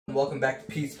Welcome back to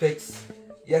Pete's Picks.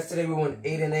 Yesterday we went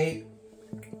 8-8.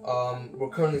 We're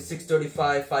currently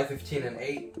 635, 515, and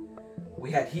 8.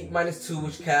 We had Heat -2,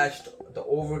 which cashed. The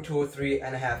over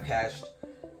 203.5 cashed.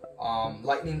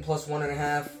 Lightning plus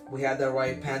 1.5. We had that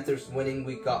right. Panthers winning.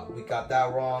 We got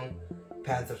that wrong.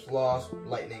 Panthers lost.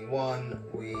 Lightning won.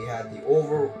 We had the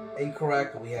over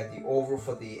incorrect. We had the over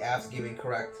for the Avs game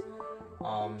incorrect.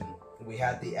 We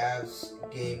had the Avs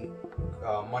game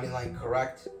money line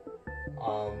correct.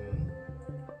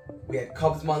 We had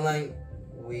Cubs money line.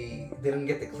 We didn't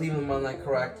get the Cleveland money line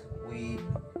correct. We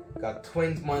got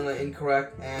Twins money line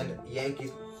incorrect, and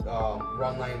Yankees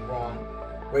run line wrong.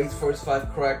 Rays first 5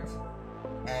 correct,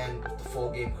 and the full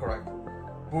game correct.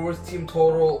 Brewers team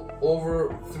total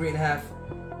over 3.5.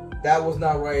 That was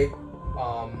not right.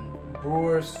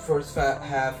 Brewers first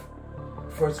 5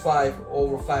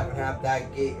 over 5.5.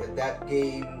 That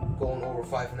game going over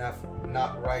 5.5,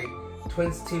 not right.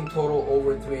 Twins team total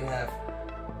over 3.5.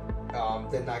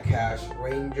 Did not cash.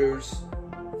 Rangers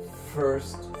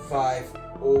first 5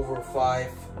 over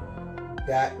 5.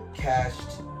 That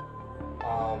cashed.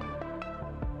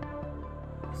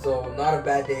 So not a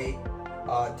bad day.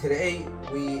 Today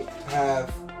we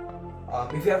have.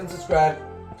 If you haven't subscribed,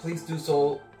 please do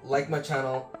so. Like my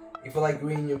channel. If you like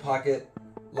green in your pocket,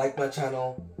 like my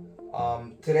channel.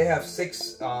 Today I have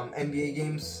 6 NBA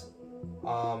games.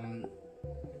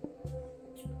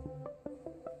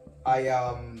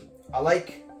 I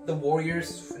like the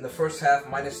Warriors in the first half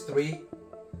 -3.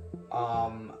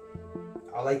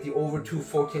 I like the over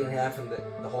 214.5 in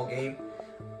the whole game.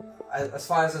 As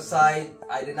far as the side,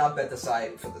 I did not bet the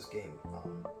side for this game.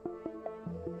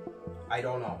 I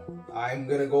don't know. I'm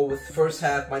gonna go with first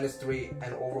half -3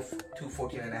 and over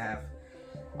 214.5.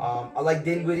 I like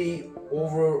Dinwiddie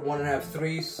over 1.5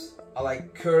 threes. I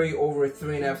like Curry over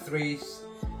 3.5 threes.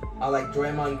 I like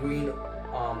Draymond Green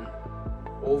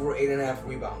over 8.5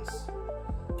 rebounds.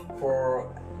 For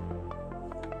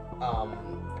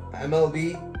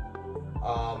MLB,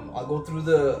 I'll go through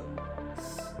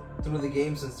the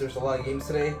games since there's a lot of games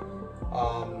today.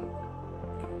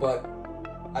 But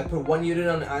I put 1 unit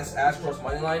on the Astros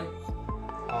money line.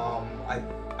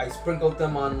 I sprinkled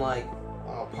them on like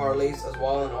parlays as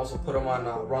well, and also put them on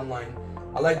run line.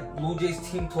 I like Blue Jays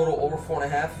team total over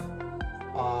 4.5.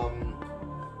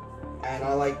 And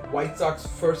I like White Sox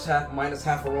first half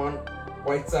 -0.5 run.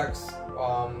 White Sox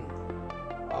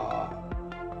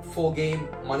full game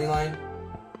money line.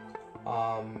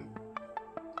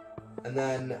 And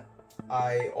then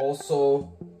I also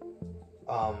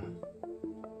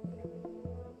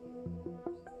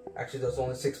actually there's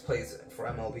only 6 plays for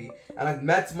MLB. And I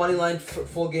Mets money line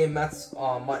full game. Mets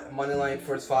money line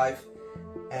first 5.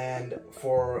 And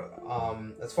for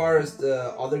as far as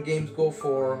the other games go,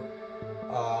 for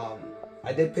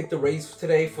I did pick the Rays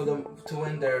today for them to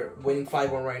win. They're winning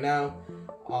 5-1 right now.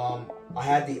 I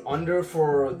had the under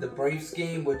for the Braves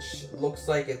game, which looks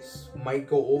like it might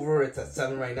go over. It's at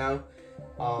 7 right now.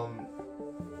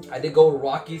 I did go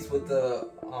Rockies with the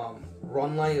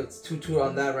run line. It's 2-2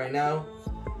 on that right now.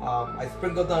 I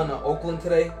sprinkled on Oakland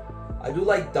today. I do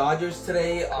like Dodgers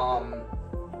today.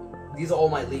 These are all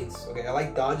my leans. Okay, I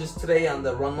like Dodgers today on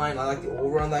the run line. I like the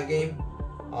over on that game.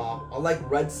 I like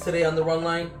Reds today on the run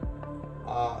line.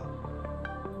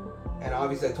 And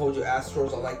obviously I told you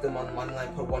Astros, I like them on the money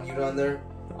line, put 1 unit on there.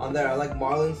 I like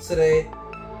Marlins today.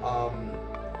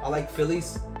 I like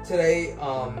Phillies today.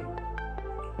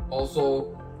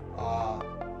 Also,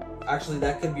 actually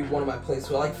that could be one of my plays.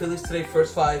 So I like Phillies today,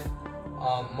 first 5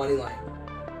 money line.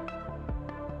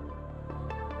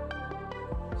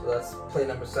 So that's play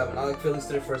number 7. I like Phillies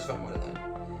today, first 5 money line.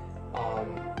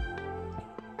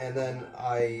 And then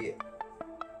I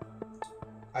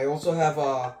also have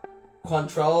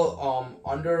Quantrell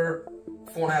under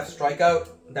 4.5 strikeout.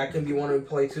 That can be one to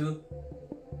play too.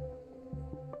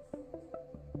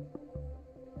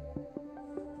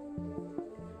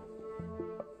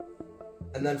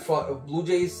 And then for Blue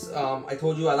Jays, I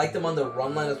told you I like them on the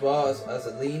run line as well as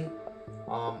a lean.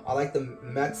 I like the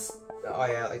Mets.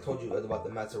 I told you about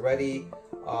the Mets already.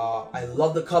 I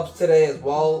love the Cubs today as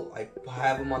well. I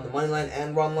have them on the money line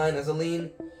and run line as a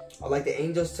lean. I like the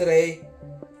Angels today.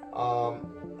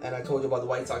 And I told you about the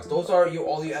White Sox. Those are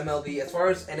all your MLB. As far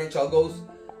as NHL goes,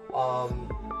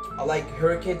 I like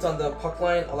Hurricanes on the puck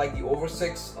line. I like the over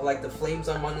 6. I like the Flames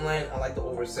on money line. I like the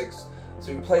over 6.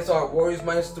 So your plays are Warriors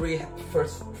 -3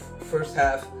 first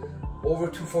half, over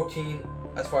 214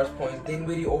 as far as points.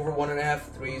 Dinwiddie over 1.5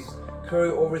 threes.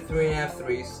 Curry over 3.5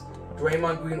 threes.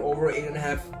 Draymond Green over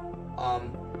 8.5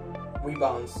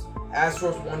 rebounds.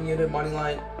 Astros 1 unit money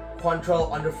line.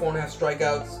 Quantrell under 4.5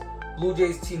 strikeouts. Blue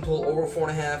Jays team total over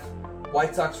 4.5.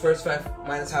 White Sox first 5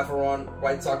 minus half a run.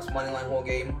 White Sox money line whole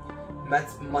game.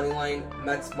 Mets money line.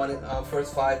 Mets money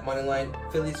first 5 money line.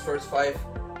 Phillies first 5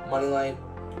 money line.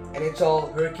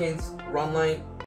 NHL Hurricanes run line.